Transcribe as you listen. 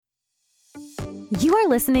You are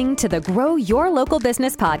listening to the Grow Your Local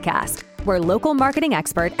Business podcast, where local marketing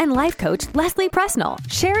expert and life coach Leslie Presnell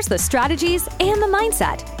shares the strategies and the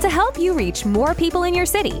mindset to help you reach more people in your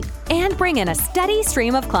city and bring in a steady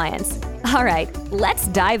stream of clients. All right, let's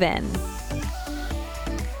dive in.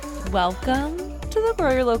 Welcome to the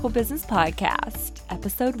Grow Your Local Business podcast,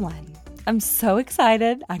 episode 1. I'm so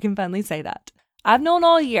excited. I can finally say that. I've known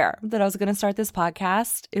all year that I was going to start this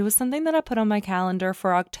podcast. It was something that I put on my calendar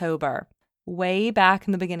for October, way back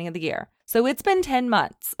in the beginning of the year. So it's been 10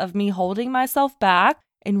 months of me holding myself back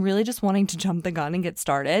and really just wanting to jump the gun and get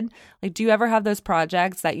started. Like, do you ever have those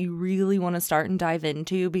projects that you really want to start and dive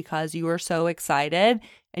into because you are so excited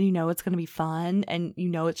and you know it's going to be fun and you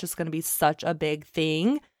know it's just going to be such a big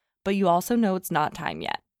thing, but you also know it's not time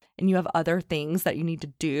yet and you have other things that you need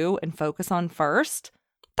to do and focus on first?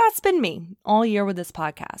 That's been me all year with this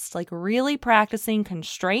podcast, like really practicing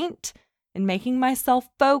constraint and making myself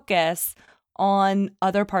focus on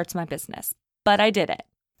other parts of my business. But I did it,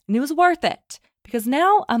 and it was worth it because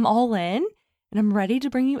now I'm all in and I'm ready to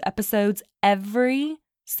bring you episodes every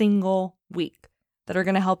single week that are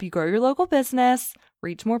going to help you grow your local business,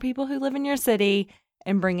 reach more people who live in your city,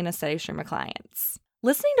 and bring in a steady stream of clients.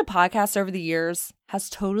 Listening to podcasts over the years has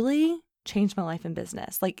totally changed my life and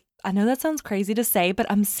business. Like, I know that sounds crazy to say, but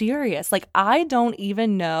I'm serious. Like, I don't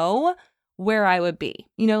even know where I would be,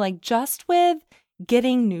 like just with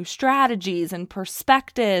getting new strategies and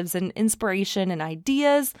perspectives and inspiration and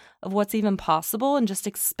ideas of what's even possible and just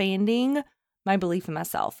expanding my belief in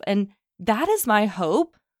myself. And that is my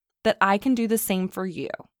hope that I can do the same for you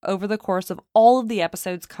over the course of all of the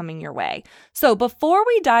episodes coming your way. So before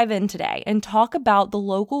we dive in today and talk about the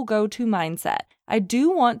local go-to mindset, I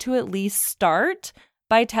do want to at least start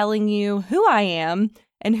by telling you who I am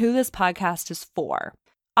and who this podcast is for.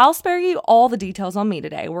 I'll spare you all the details on me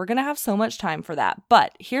today. We're going to have so much time for that.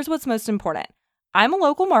 But here's what's most important. I'm a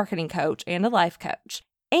local marketing coach and a life coach.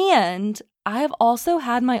 And I have also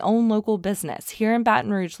had my own local business here in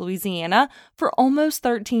Baton Rouge, Louisiana for almost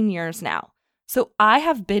 13 years now. So I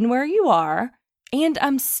have been where you are, and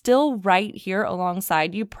I'm still right here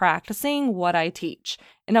alongside you practicing what I teach.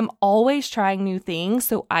 And I'm always trying new things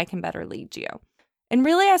so I can better lead you. And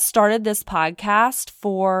really, I started this podcast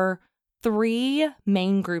for 3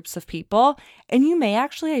 main groups of people, and you may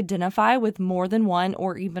actually identify with more than one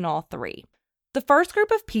or even all 3. The first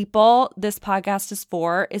group of people this podcast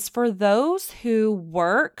is for those who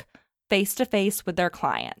work face-to-face with their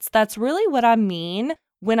clients. That's really what I mean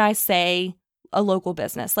when I say a local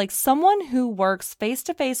business, like someone who works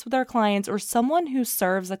face-to-face with their clients or someone who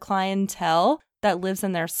serves a clientele that lives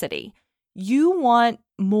in their city. You want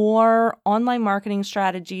more online marketing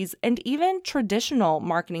strategies and even traditional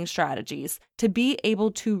marketing strategies to be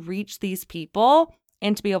able to reach these people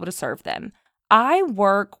and to be able to serve them. I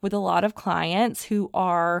work with a lot of clients who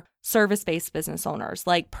are service-based business owners,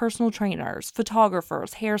 like personal trainers,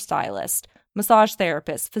 photographers, hairstylists, massage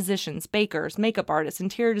therapists, physicians, bakers, makeup artists,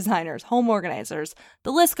 interior designers, home organizers.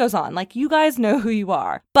 The list goes on. Like, you guys know who you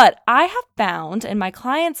are. But I have found, and my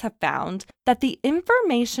clients have found, that the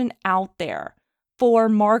information out there for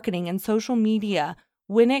marketing and social media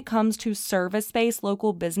when it comes to service-based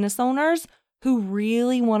local business owners who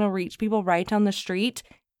really want to reach people right down the street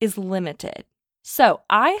is limited. So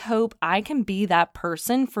I hope I can be that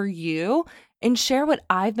person for you and share what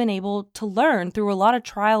I've been able to learn through a lot of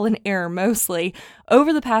trial and error, mostly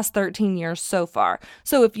over the past 13 years so far.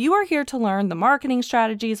 So if you are here to learn the marketing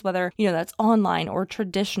strategies, whether, that's online or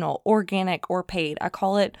traditional, organic or paid, I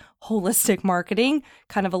call it holistic marketing,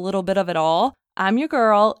 kind of a little bit of it all, I'm your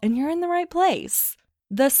girl and you're in the right place.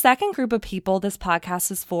 The second group of people this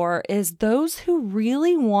podcast is for is those who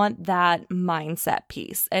really want that mindset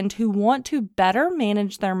piece and who want to better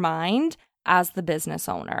manage their mind as the business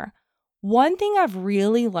owner. One thing I've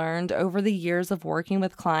really learned over the years of working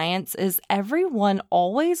with clients is everyone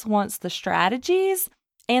always wants the strategies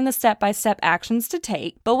and the step-by-step actions to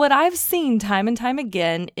take. But what I've seen time and time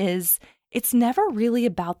again is it's never really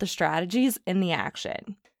about the strategies and the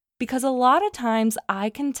action. Because a lot of times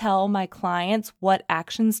I can tell my clients what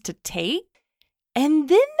actions to take, and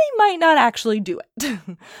then they might not actually do it.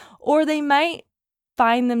 Or they might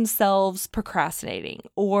find themselves procrastinating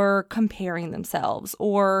or comparing themselves,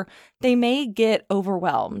 or they may get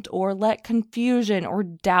overwhelmed or let confusion or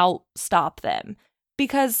doubt stop them.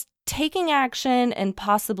 Because taking action and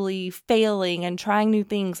possibly failing and trying new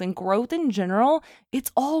things and growth in general,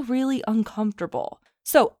 it's all really uncomfortable.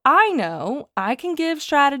 So I know I can give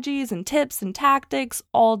strategies and tips and tactics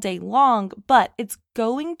all day long, but it's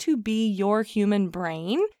going to be your human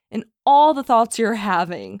brain and all the thoughts you're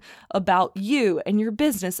having about you and your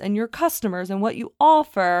business and your customers and what you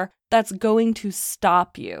offer that's going to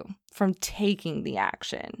stop you from taking the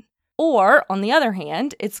action. Or, on the other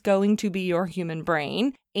hand, it's going to be your human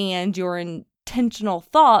brain and your intentional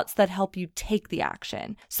thoughts that help you take the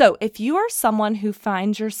action. So if you are someone who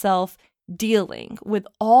finds yourself dealing with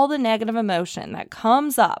all the negative emotion that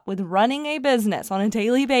comes up with running a business on a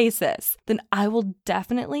daily basis, then I will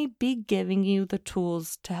definitely be giving you the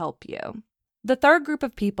tools to help you. The third group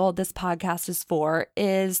of people this podcast is for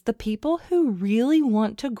is the people who really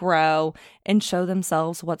want to grow and show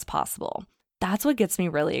themselves what's possible. That's what gets me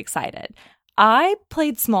really excited. I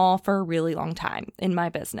played small for a really long time in my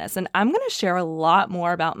business, and I'm going to share a lot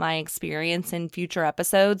more about my experience in future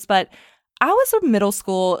episodes, but I was a middle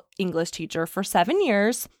school English teacher for 7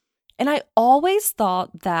 years, and I always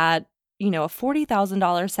thought that, a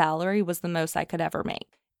 $40,000 salary was the most I could ever make.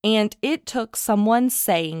 And it took someone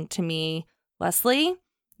saying to me, Leslie,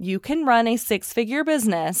 you can run a 6-figure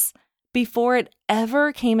business, before it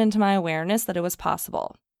ever came into my awareness that it was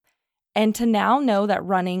possible. And to now know that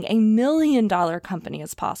running a $1 million company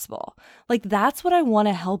is possible. That's what I want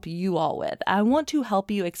to help you all with. I want to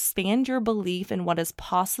help you expand your belief in what is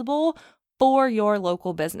possible for your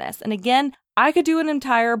local business. And again, I could do an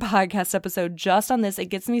entire podcast episode just on this. It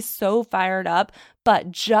gets me so fired up.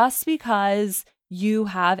 But just because you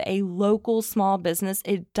have a local small business,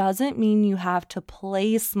 it doesn't mean you have to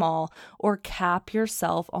play small or cap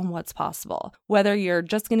yourself on what's possible. Whether you're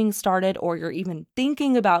just getting started or you're even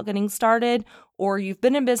thinking about getting started or you've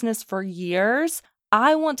been in business for years,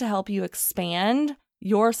 I want to help you expand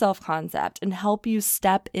your self-concept and help you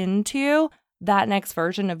step into that next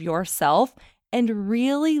version of yourself and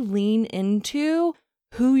really lean into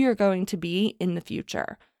who you're going to be in the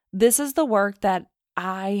future. This is the work that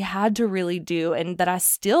I had to really do and that I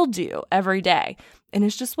still do every day. And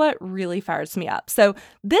it's just what really fires me up. So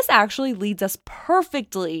this actually leads us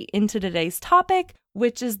perfectly into today's topic,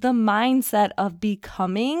 which is the mindset of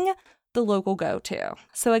becoming the local go-to.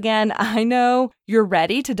 So again, I know you're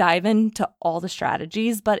ready to dive into all the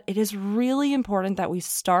strategies, but it is really important that we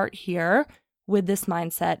start here with this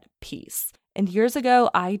mindset piece. And years ago,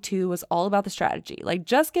 I too was all about the strategy.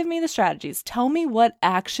 Just give me the strategies. Tell me what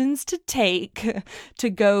actions to take to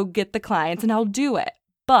go get the clients and I'll do it.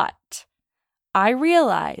 But I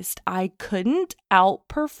realized I couldn't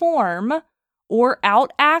outperform or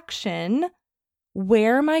outaction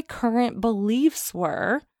where my current beliefs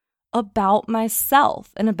were about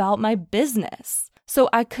myself and about my business. So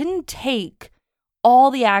I couldn't take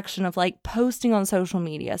all the action of posting on social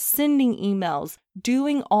media, sending emails,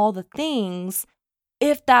 doing all the things,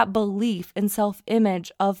 if that belief and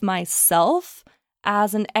self-image of myself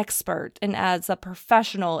as an expert and as a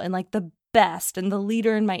professional and the best and the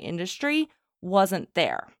leader in my industry wasn't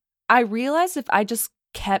there. I realized if I just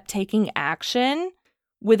kept taking action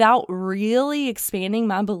without really expanding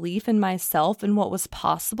my belief in myself and what was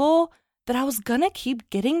possible, that I was going to keep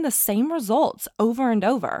getting the same results over and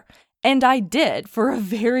over. And I did for a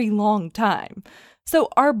very long time. So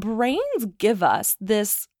our brains give us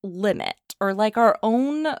this limit or our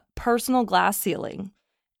own personal glass ceiling.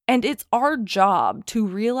 And it's our job to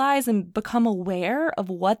realize and become aware of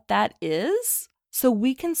what that is so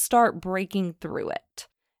we can start breaking through it.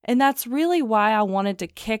 And that's really why I wanted to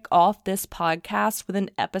kick off this podcast with an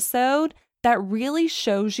episode that really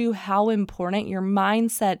shows you how important your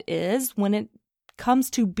mindset is when it comes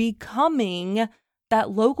to becoming that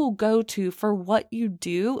local go-to for what you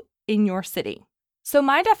do in your city. So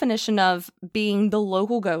my definition of being the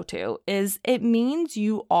local go-to is it means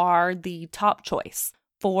you are the top choice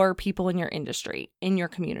for people in your industry, in your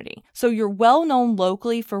community. So you're well known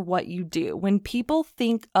locally for what you do. When people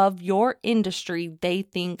think of your industry, they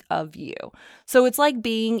think of you. So it's like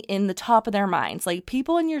being in the top of their minds.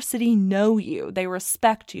 People in your city know you, they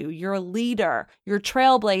respect you, you're a leader, you're a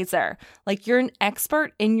trailblazer, you're an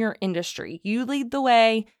expert in your industry. You lead the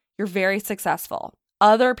way, you're very successful.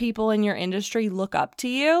 Other people in your industry look up to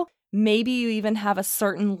you. Maybe you even have a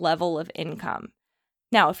certain level of income.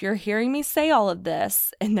 Now, if you're hearing me say all of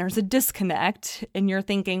this and there's a disconnect and you're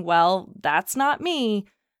thinking, well, that's not me,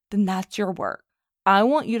 then that's your work. I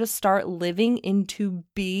want you to start living into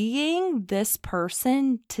being this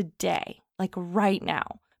person today, right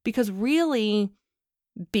now. Because really,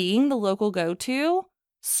 being the local go-to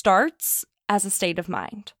starts as a state of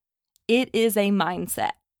mind. It is a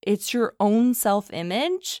mindset. It's your own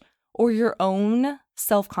self-image or your own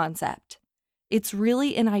self-concept. It's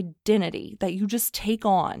really an identity that you just take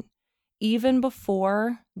on even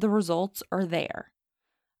before the results are there.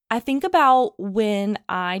 I think about when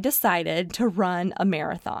I decided to run a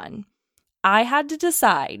marathon. I had to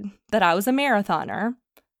decide that I was a marathoner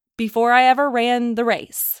before I ever ran the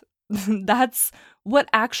race. That's what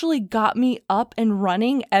actually got me up and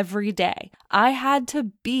running every day. I had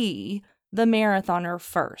to be the marathoner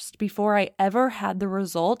first before I ever had the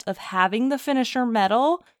result of having the finisher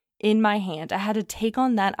medal in my hand. I had to take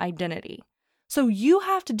on that identity. So you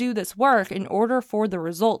have to do this work in order for the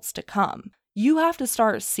results to come. You have to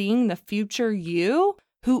start seeing the future you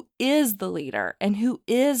who is the leader and who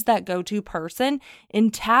is that go-to person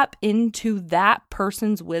and tap into that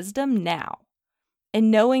person's wisdom now.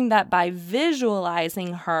 And knowing that by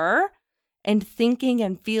visualizing her and thinking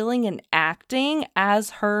and feeling and acting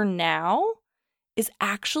as her now is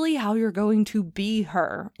actually how you're going to be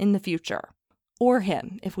her in the future. Or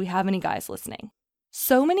him, if we have any guys listening.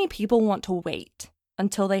 So many people want to wait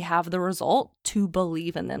until they have the result to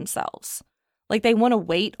believe in themselves. Like they want to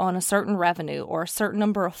wait on a certain revenue or a certain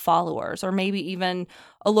number of followers or maybe even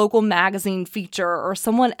a local magazine feature or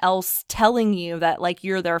someone else telling you that like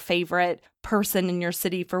you're their favorite person in your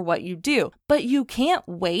city for what you do. But you can't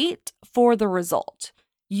wait for the result.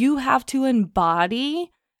 You have to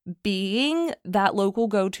embody being that local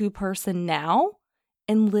go-to person now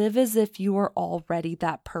and live as if you are already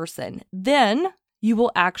that person. Then you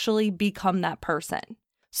will actually become that person.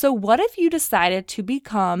 So what if you decided to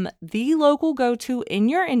become the local go-to in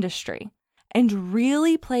your industry and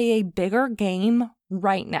really play a bigger game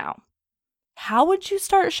right now? How would you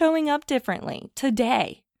start showing up differently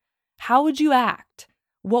today? How would you act?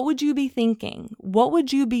 What would you be thinking? What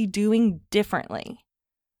would you be doing differently?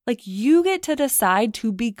 Like you get to decide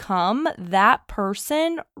to become that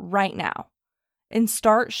person right now and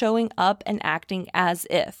start showing up and acting as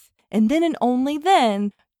if. And then and only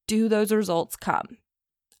then do those results come.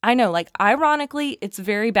 I know, like, ironically, it's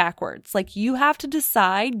very backwards. Like, you have to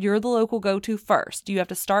decide you're the local go-to first. You have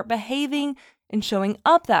to start behaving and showing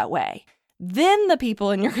up that way. Then the people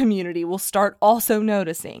in your community will start also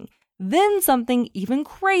noticing. Then something even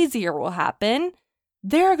crazier will happen.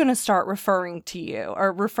 They're going to start referring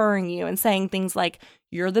you and saying things like,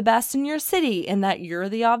 you're the best in your city and that you're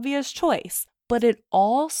the obvious choice. But it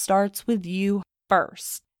all starts with you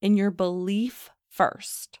first, in your belief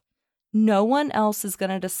first. No one else is going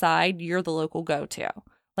to decide you're the local go-to.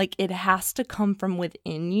 Like, it has to come from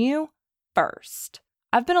within you first.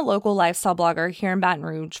 I've been a local lifestyle blogger here in Baton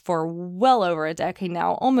Rouge for well over a decade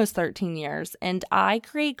now, almost 13 years, and I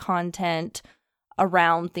create content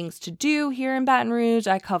around things to do here in Baton Rouge.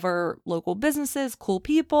 I cover local businesses, cool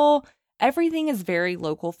people. Everything is very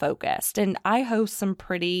local focused, and I host some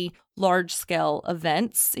pretty large-scale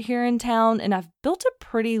events here in town, and I've built a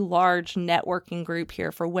pretty large networking group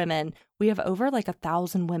here for women. We have over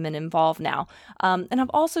 1,000 women involved now, and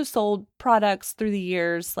I've also sold products through the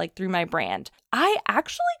years, like through my brand. I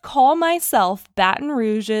actually call myself Baton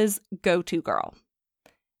Rouge's go-to girl,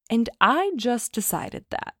 and I just decided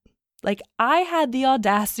that. Like, I had the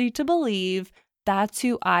audacity to believe that's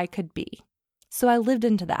who I could be, so I lived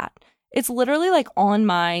into that. It's literally like on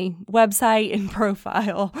my website and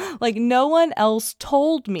profile. Like no one else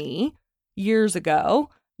told me years ago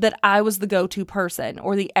that I was the go-to person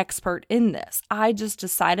or the expert in this. I just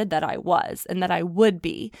decided that I was and that I would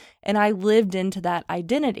be. And I lived into that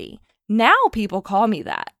identity. Now people call me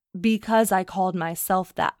that because I called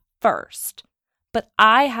myself that first. But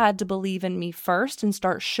I had to believe in me first and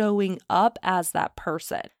start showing up as that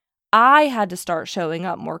person. I had to start showing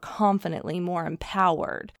up more confidently, more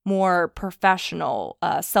empowered, more professional,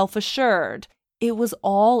 self-assured. It was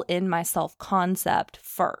all in my self-concept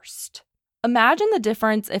first. Imagine the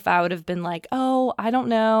difference if I would have been like, oh, I don't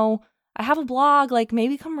know. I have a blog, like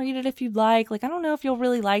maybe come read it if you'd like. Like, I don't know if you'll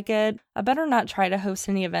really like it. I better not try to host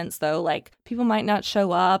any events though. Like people might not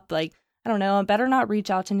show up. Like, I don't know, I better not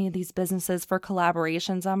reach out to any of these businesses for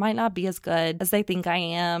collaborations. I might not be as good as they think I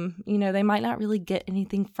am. You know, they might not really get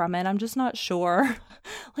anything from it. I'm just not sure.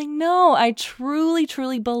 Like, no, I truly,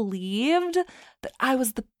 truly believed that I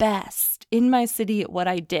was the best in my city at what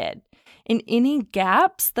I did. In any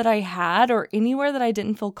gaps that I had or anywhere that I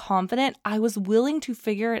didn't feel confident, I was willing to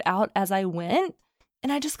figure it out as I went,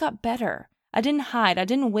 and I just got better. I didn't hide. I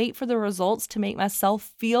didn't wait for the results to make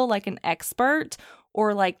myself feel like an expert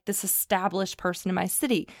or like this established person in my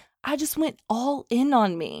city. I just went all in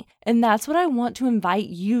on me. And that's what I want to invite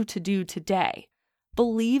you to do today.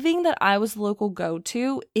 Believing that I was the local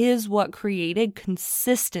go-to is what created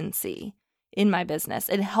consistency in my business.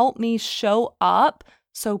 It helped me show up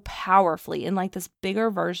so powerfully in like this bigger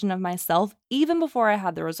version of myself, even before I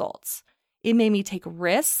had the results. It made me take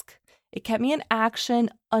risk. It kept me in action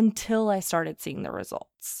until I started seeing the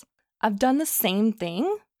results. I've done the same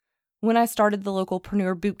thing when I started the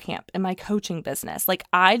Localpreneur Bootcamp in my coaching business. Like,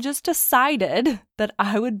 I just decided that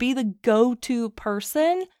I would be the go-to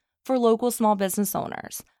person for local small business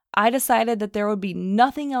owners. I decided that there would be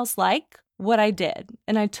nothing else like what I did.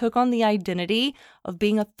 And I took on the identity of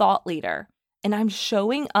being a thought leader. And I'm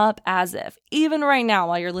showing up as if, even right now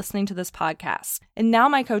while you're listening to this podcast. And now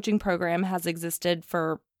my coaching program has existed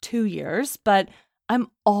for 2 years, but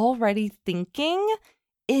I'm already thinking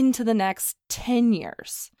into the next 10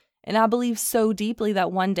 years. And I believe so deeply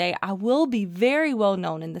that one day I will be very well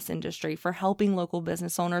known in this industry for helping local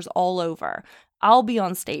business owners all over. I'll be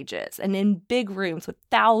on stages and in big rooms with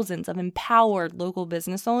thousands of empowered local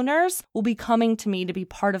business owners will be coming to me to be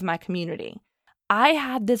part of my community. I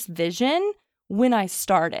had this vision when I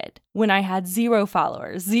started, when I had 0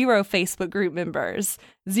 followers, 0 Facebook group members,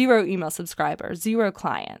 0 email subscribers, 0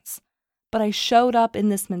 clients. But I showed up in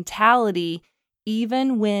this mentality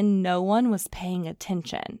even when no one was paying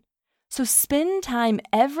attention. So spend time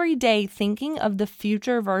every day thinking of the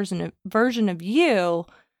future version of you,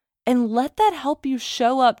 and let that help you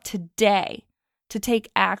show up today to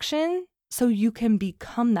take action so you can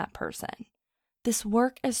become that person. This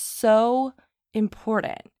work is so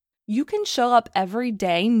important. You can show up every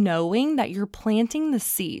day knowing that you're planting the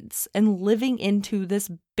seeds and living into this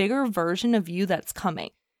bigger version of you that's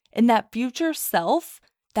coming. And that future self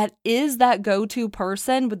that is that go-to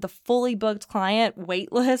person with the fully booked client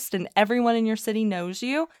wait list and everyone in your city knows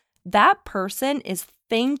you, that person is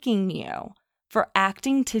thanking you for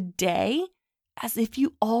acting today as if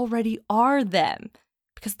you already are them,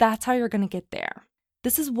 because that's how you're going to get there.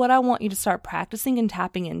 This is what I want you to start practicing and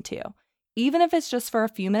tapping into. Even if it's just for a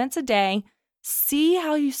few minutes a day, see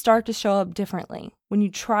how you start to show up differently when you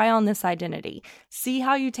try on this identity. See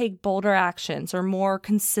how you take bolder actions or more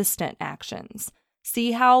consistent actions.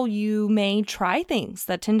 See how you may try things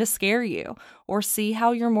that tend to scare you, or see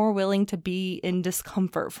how you're more willing to be in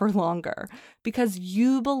discomfort for longer because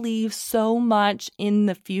you believe so much in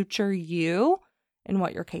the future you and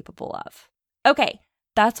what you're capable of. Okay,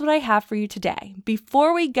 that's what I have for you today.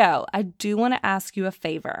 Before we go, I do want to ask you a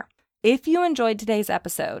favor. If you enjoyed today's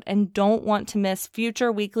episode and don't want to miss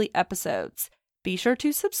future weekly episodes, be sure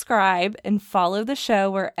to subscribe and follow the show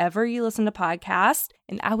wherever you listen to podcasts.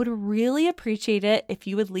 And I would really appreciate it if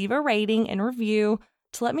you would leave a rating and review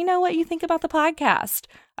to let me know what you think about the podcast.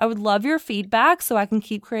 I would love your feedback so I can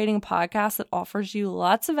keep creating a podcast that offers you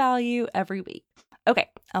lots of value every week. Okay,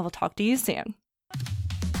 I will talk to you soon.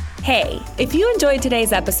 Hey, if you enjoyed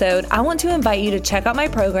today's episode, I want to invite you to check out my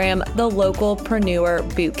program, the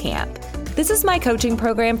Localpreneur Bootcamp. This is my coaching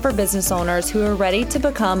program for business owners who are ready to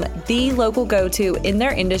become the local go-to in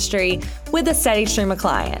their industry with a steady stream of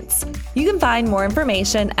clients. You can find more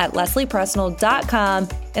information at lesliepresnell.com,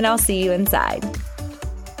 and I'll see you inside.